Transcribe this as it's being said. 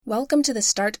Welcome to the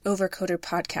Start Over Coder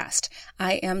podcast.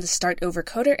 I am the Start Over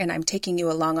Coder, and I'm taking you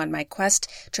along on my quest,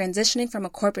 transitioning from a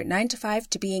corporate 9-to-5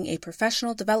 to being a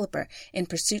professional developer in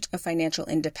pursuit of financial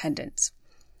independence.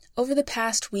 Over the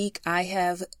past week, I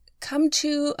have come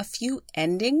to a few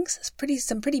endings,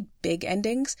 some pretty big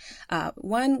endings.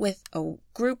 One with a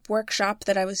group workshop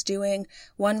that I was doing,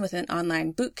 one with an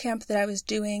online boot camp that I was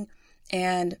doing,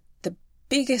 and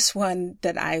biggest one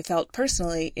that I felt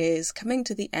personally is coming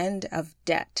to the end of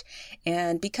debt.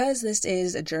 And because this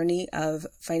is a journey of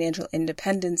financial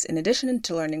independence in addition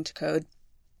to learning to code,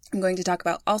 I'm going to talk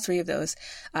about all three of those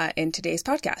in today's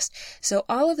podcast. So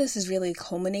all of this is really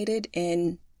culminated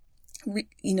in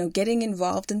getting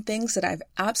involved in things that I've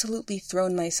absolutely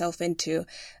thrown myself into,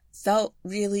 felt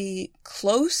really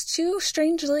close to,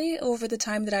 strangely, over the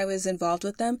time that I was involved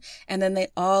with them. And then they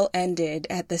all ended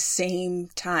at the same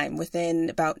time, within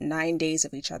about 9 days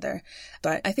of each other.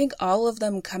 But I think all of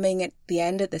them coming at the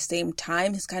end at the same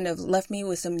time has kind of left me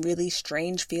with some really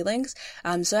strange feelings.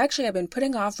 So actually, I've been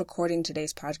putting off recording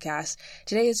today's podcast.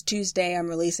 Today is Tuesday. I'm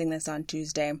releasing this on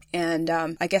Tuesday. And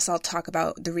I guess I'll talk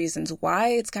about the reasons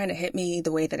why it's kind of hit me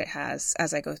the way that it has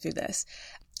as I go through this.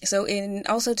 So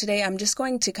also today, I'm just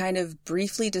going to kind of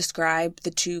briefly describe the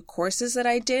two courses that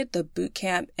I did, the boot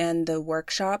camp and the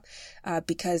workshop,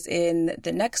 because in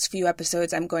the next few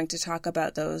episodes, I'm going to talk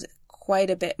about those quite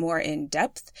a bit more in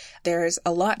depth. There's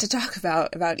a lot to talk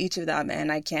about each of them,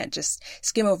 and I can't just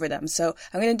skim over them. So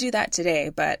I'm going to do that today,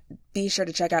 but be sure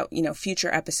to check out,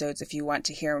 future episodes if you want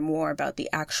to hear more about the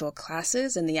actual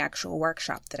classes and the actual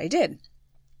workshop that I did.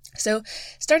 So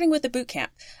starting with the boot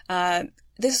camp,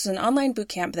 this is an online boot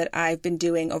camp that I've been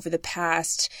doing over the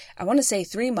past, I want to say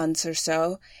 3 months or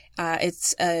so.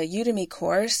 It's a Udemy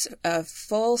course, a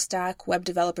full stack web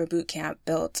developer boot camp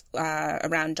built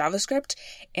around JavaScript.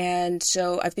 And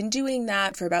so I've been doing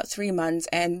that for about 3 months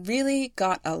and really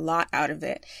got a lot out of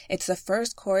it. It's the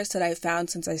first course that I've found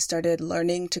since I started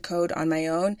learning to code on my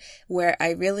own, where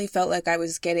I really felt like I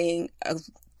was getting a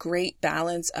great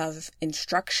balance of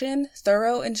instruction,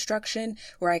 thorough instruction,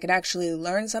 where I could actually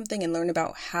learn something and learn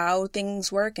about how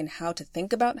things work and how to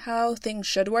think about how things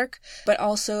should work, but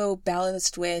also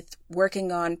balanced with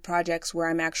working on projects where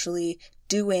I'm actually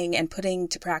doing and putting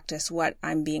to practice what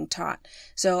I'm being taught.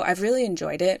 So I've really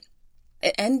enjoyed it.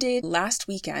 It ended last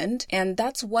weekend, and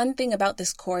that's one thing about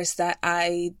this course that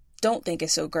I don't think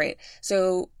is so great.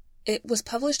 So it was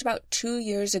published about 2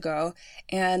 years ago,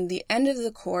 and the end of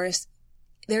the course,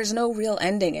 there's no real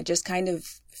ending. It just kind of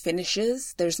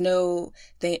finishes. There's no,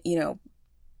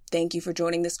 thank you for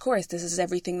joining this course. This is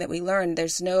everything that we learned.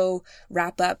 There's no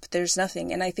wrap up. There's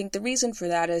nothing. And I think the reason for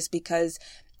that is because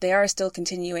they are still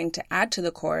continuing to add to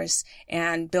the course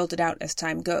and build it out as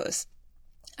time goes.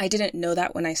 I didn't know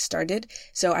that when I started,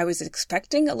 so I was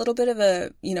expecting a little bit of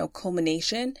a,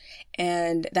 culmination,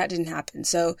 and that didn't happen.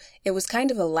 So it was kind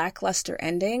of a lackluster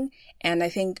ending, and I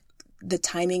think the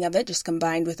timing of it, just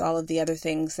combined with all of the other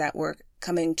things that were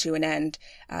coming to an end,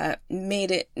 made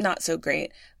it not so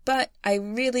great. But I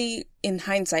really, in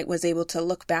hindsight, was able to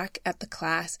look back at the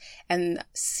class and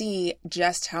see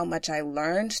just how much I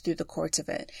learned through the course of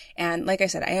it. And like I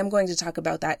said, I am going to talk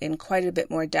about that in quite a bit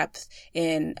more depth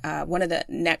in one of the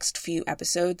next few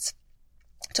episodes.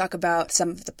 Talk about some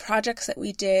of the projects that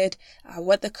we did,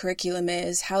 what the curriculum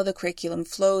is, how the curriculum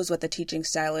flows, what the teaching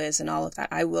style is, and all of that.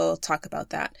 I will talk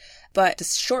about that. But the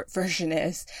short version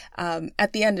is,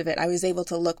 at the end of it, I was able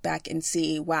to look back and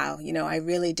see, wow, I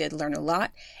really did learn a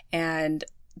lot. And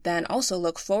then also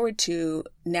look forward to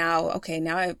now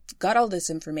I've got all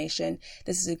this information.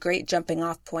 This is a great jumping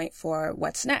off point for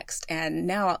what's next. And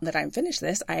now that I'm finished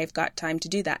this, I've got time to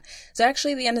do that. So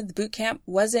actually the end of the boot camp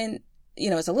wasn't,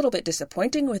 it's a little bit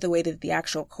disappointing with the way that the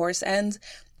actual course ends,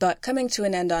 but coming to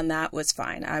an end on that was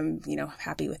fine. I'm,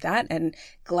 happy with that and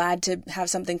glad to have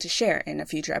something to share in a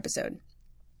future episode.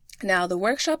 Now, the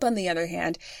workshop, on the other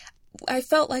hand, I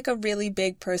felt like a really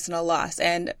big personal loss.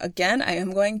 And again, I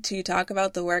am going to talk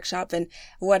about the workshop and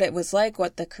what it was like,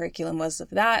 what the curriculum was of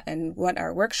that, and what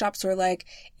our workshops were like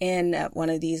in one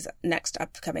of these next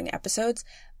upcoming episodes.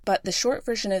 But the short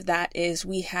version of that is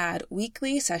we had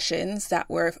weekly sessions that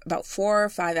were about 4 or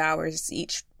 5 hours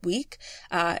each week.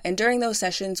 And during those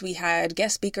sessions, we had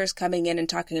guest speakers coming in and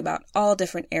talking about all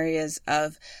different areas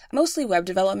of mostly web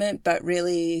development, but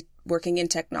really working in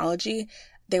technology.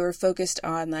 They were focused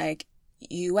on like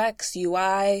UX,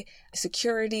 UI,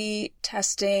 security,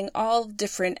 testing, all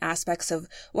different aspects of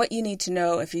what you need to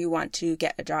know if you want to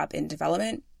get a job in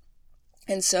development.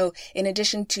 And so in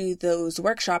addition to those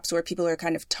workshops where people are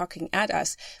kind of talking at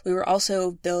us, we were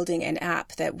also building an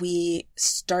app that we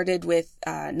started with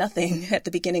nothing at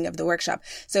the beginning of the workshop.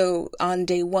 So on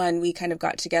day one, we kind of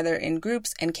got together in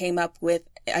groups and came up with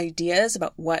ideas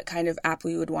about what kind of app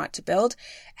we would want to build.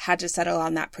 Had to settle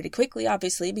on that pretty quickly,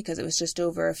 obviously, because it was just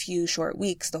over a few short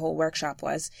weeks, the whole workshop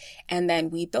was. And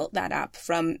then we built that app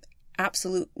from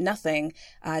absolute nothing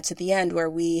to the end, where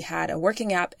we had a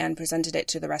working app and presented it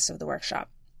to the rest of the workshop.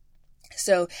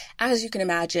 So as you can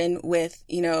imagine, with,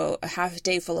 a half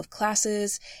day full of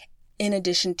classes, in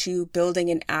addition to building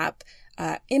an app,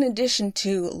 in addition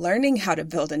to learning how to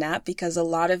build an app, because a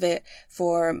lot of it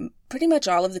for pretty much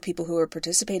all of the people who were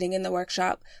participating in the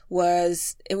workshop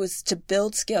was to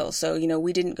build skills. So,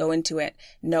 we didn't go into it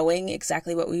knowing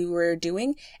exactly what we were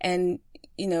doing. And,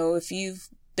 if you've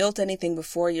built anything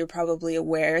before, you're probably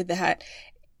aware that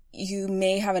you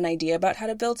may have an idea about how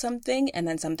to build something, and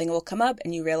then something will come up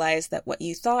and you realize that what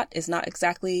you thought is not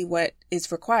exactly what is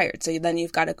required. So then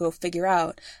you've got to go figure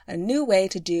out a new way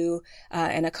to do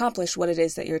and accomplish what it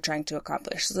is that you're trying to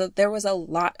accomplish. So there was a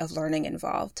lot of learning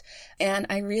involved, and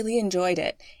I really enjoyed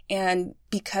it. And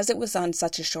because it was on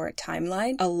such a short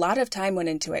timeline, a lot of time went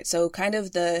into it. So kind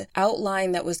of the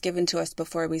outline that was given to us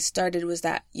before we started was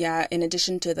that, in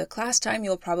addition to the class time,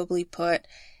 you'll probably put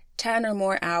 10 or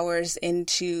more hours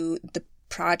into the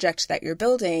project that you're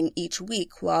building each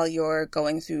week while you're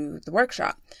going through the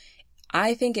workshop.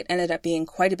 I think it ended up being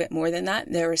quite a bit more than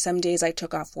that. There were some days I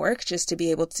took off work just to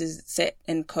be able to sit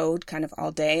and code kind of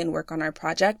all day and work on our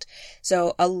project.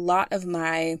 So a lot of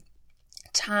my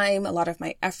time, a lot of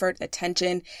my effort,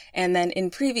 attention. And then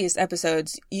in previous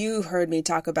episodes, you heard me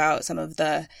talk about some of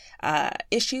the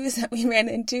issues that we ran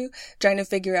into trying to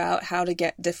figure out how to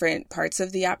get different parts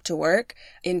of the app to work.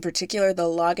 In particular, the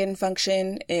login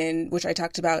function, which I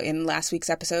talked about in last week's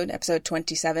episode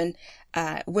 27,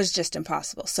 was just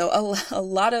impossible. So a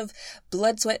lot of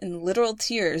blood, sweat, and literal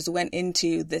tears went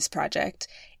into this project.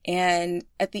 And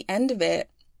at the end of it,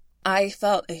 I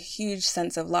felt a huge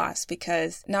sense of loss,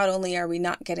 because not only are we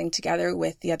not getting together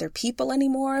with the other people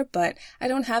anymore, but I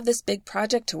don't have this big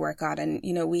project to work on. And,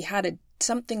 we had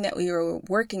something that we were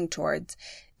working towards,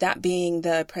 that being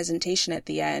the presentation at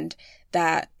the end,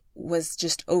 that was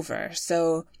just over.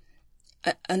 So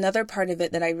another part of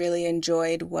it that I really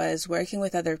enjoyed was working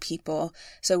with other people.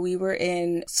 So we were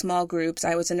in small groups.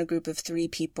 I was in a group of 3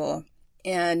 people,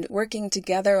 and working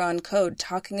together on code,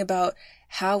 talking about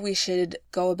how we should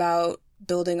go about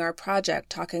building our project,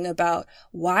 talking about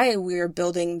why we're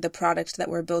building the product that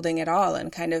we're building at all,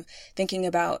 and kind of thinking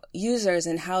about users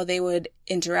and how they would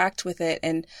interact with it,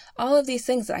 and all of these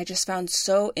things that I just found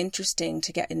so interesting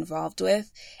to get involved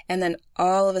with. And then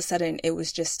all of a sudden it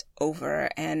was just over,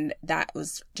 and that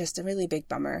was just a really big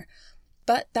bummer.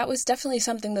 But that was definitely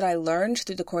something that I learned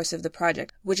through the course of the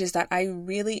project, which is that I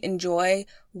really enjoy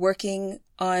working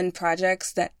on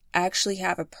projects that actually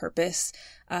have a purpose,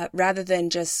 rather than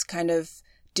just kind of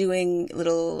doing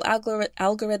little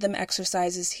algorithm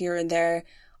exercises here and there,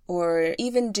 or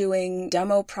even doing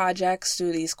demo projects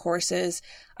through these courses.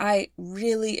 I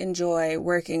really enjoy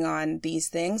working on these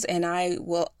things, and I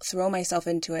will throw myself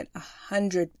into it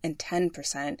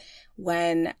 110%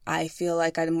 when I feel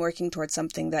like I'm working towards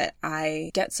something that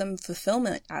I get some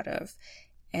fulfillment out of.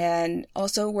 And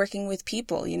also working with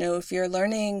people. If you're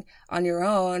learning on your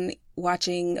own,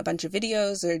 watching a bunch of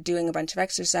videos or doing a bunch of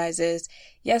exercises,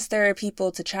 yes, there are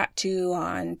people to chat to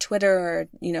on Twitter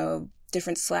or,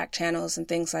 different Slack channels and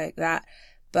things like that.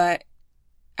 But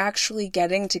actually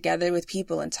getting together with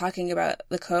people and talking about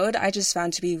the code, I just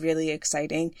found to be really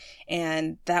exciting.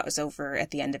 And that was over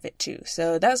at the end of it too.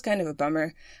 So that was kind of a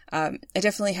bummer. I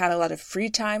definitely had a lot of free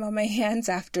time on my hands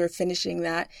after finishing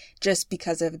that, just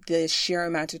because of the sheer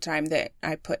amount of time that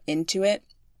I put into it.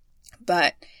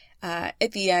 But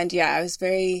at the end, I was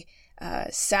very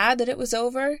sad that it was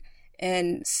over,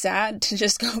 and sad to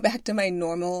just go back to my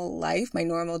normal life, my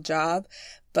normal job.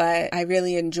 But I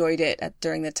really enjoyed it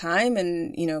during the time,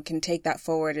 and, can take that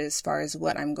forward as far as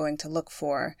what I'm going to look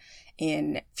for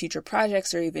in future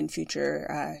projects or even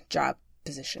future job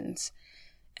positions.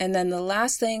 And then the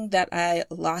last thing that I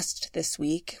lost this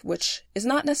week, which is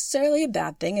not necessarily a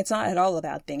bad thing, it's not at all a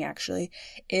bad thing actually,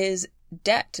 is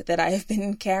debt that I have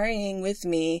been carrying with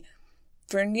me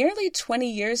for nearly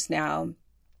 20 years now.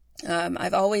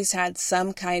 I've always had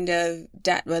some kind of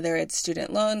debt, whether it's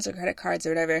student loans or credit cards or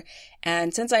whatever.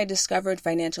 And since I discovered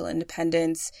financial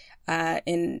independence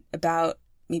in about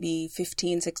maybe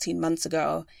 15, 16 months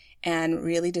ago, and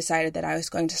really decided that I was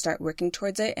going to start working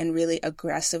towards it and really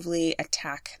aggressively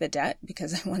attack the debt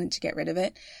because I wanted to get rid of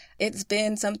it, it's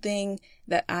been something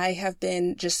that I have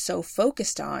been just so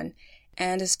focused on.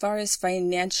 And as far as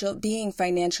being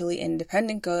financially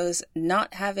independent goes,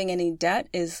 not having any debt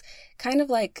is kind of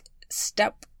like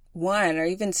step one or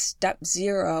even step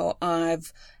zero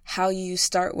of how you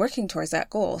start working towards that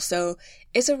goal. So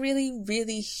it's a really,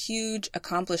 really huge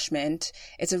accomplishment.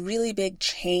 It's a really big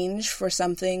change for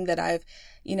something that I've,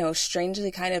 strangely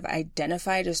kind of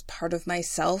identified as part of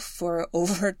myself for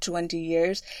over 20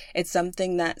 years. It's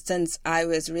something that since I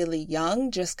was really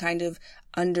young, just kind of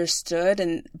understood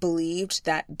and believed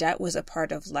that debt was a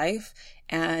part of life.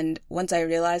 And once I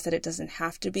realized that it doesn't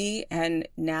have to be, and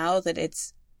now that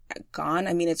it's gone,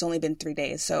 I mean, it's only been 3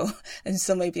 days, so I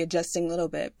still might be adjusting a little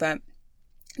bit, but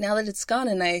now that it's gone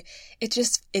and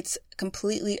it's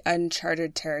completely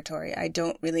uncharted territory. I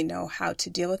don't really know how to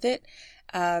deal with it.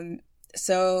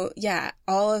 So yeah,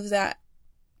 all of that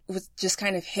was just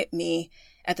kind of hit me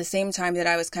at the same time that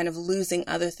I was kind of losing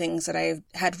other things that I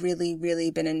had really, really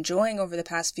been enjoying over the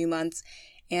past few months.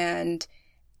 And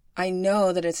I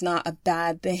know that it's not a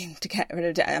bad thing to get rid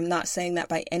of debt. I'm not saying that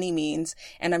by any means.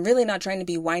 And I'm really not trying to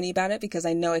be whiny about it, because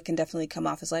I know it can definitely come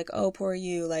off as like, oh, poor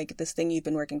you, like this thing you've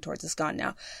been working towards is gone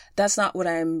now. That's not what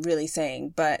I'm really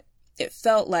saying, but it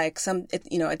felt like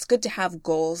it's good to have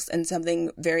goals and something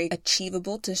very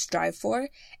achievable to strive for.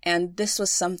 And this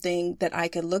was something that I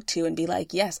could look to and be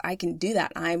like, yes, I can do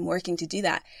that. I'm working to do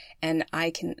that and I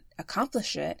can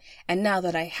accomplish it. And now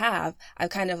that I have,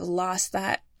 I've kind of lost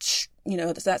that,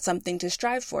 that's something to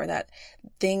strive for, that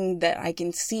thing that I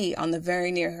can see on the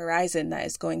very near horizon that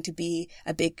is going to be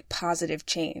a big positive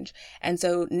change. And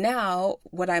so now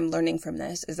what I'm learning from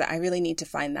this is that I really need to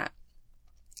find that.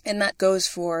 And that goes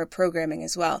for programming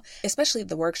as well, especially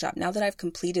the workshop. Now that I've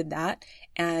completed that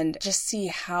and just see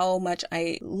how much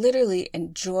I literally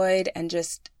enjoyed and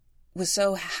just was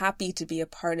so happy to be a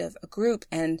part of a group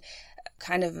and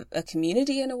kind of a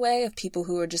community in a way of people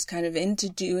who are just kind of into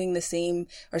doing the same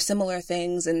or similar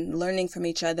things and learning from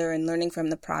each other and learning from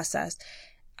the process.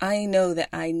 I know that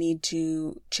I need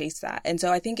to chase that. And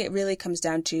so I think it really comes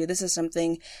down to, this is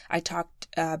something I talked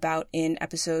about in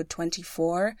episode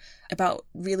 24, about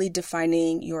really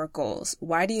defining your goals.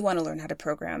 Why do you want to learn how to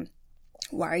program?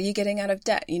 Why are you getting out of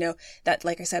debt? That,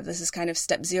 like I said, this is kind of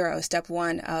step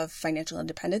one of financial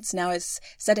independence. Now it's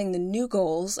setting the new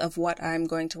goals of what I'm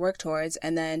going to work towards,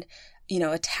 and then,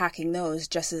 attacking those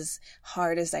just as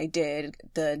hard as I did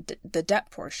the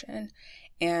debt portion.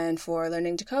 And for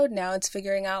learning to code now, it's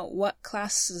figuring out what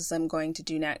classes I'm going to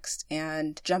do next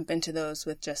and jump into those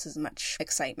with just as much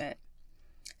excitement.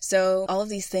 So all of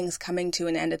these things coming to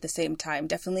an end at the same time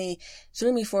definitely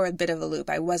threw me for a bit of a loop.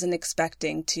 I wasn't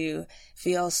expecting to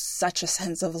feel such a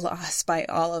sense of loss by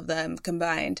all of them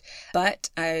combined, but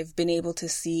I've been able to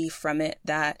see from it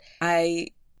that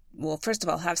first of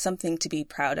all, have something to be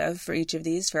proud of for each of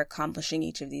these, for accomplishing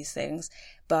each of these things.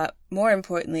 But more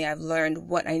importantly, I've learned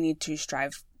what I need to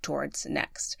strive towards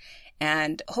next.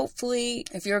 And hopefully,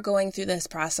 if you're going through this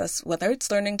process, whether it's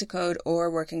learning to code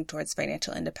or working towards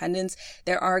financial independence,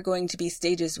 there are going to be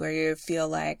stages where you feel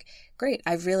like, great,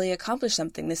 I've really accomplished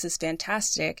something. This is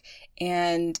fantastic.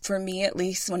 And for me, at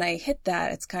least, when I hit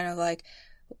that, it's kind of like,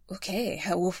 okay,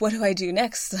 what do I do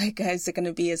next? Like, is it going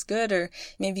to be as good? Or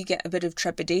maybe get a bit of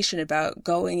trepidation about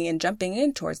going and jumping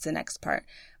in towards the next part.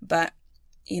 But,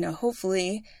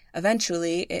 hopefully,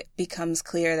 eventually it becomes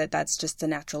clear that that's just the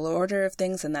natural order of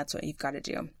things and that's what you've got to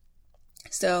do.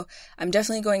 So I'm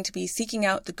definitely going to be seeking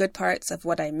out the good parts of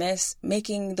what I miss,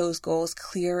 making those goals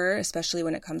clearer, especially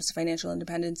when it comes to financial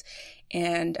independence,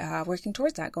 and working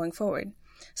towards that going forward.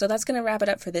 So that's going to wrap it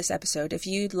up for this episode. If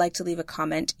you'd like to leave a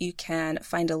comment, you can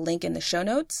find a link in the show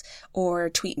notes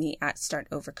or tweet me at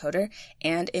StartOverCoder.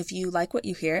 And if you like what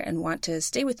you hear and want to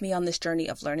stay with me on this journey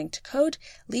of learning to code,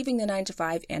 leaving the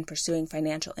 9-to-5, and pursuing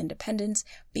financial independence,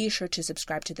 be sure to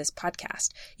subscribe to this podcast.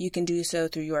 You can do so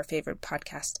through your favorite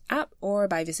podcast app or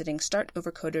by visiting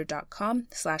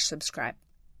startovercoder.com/subscribe.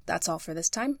 That's all for this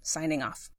time. Signing off.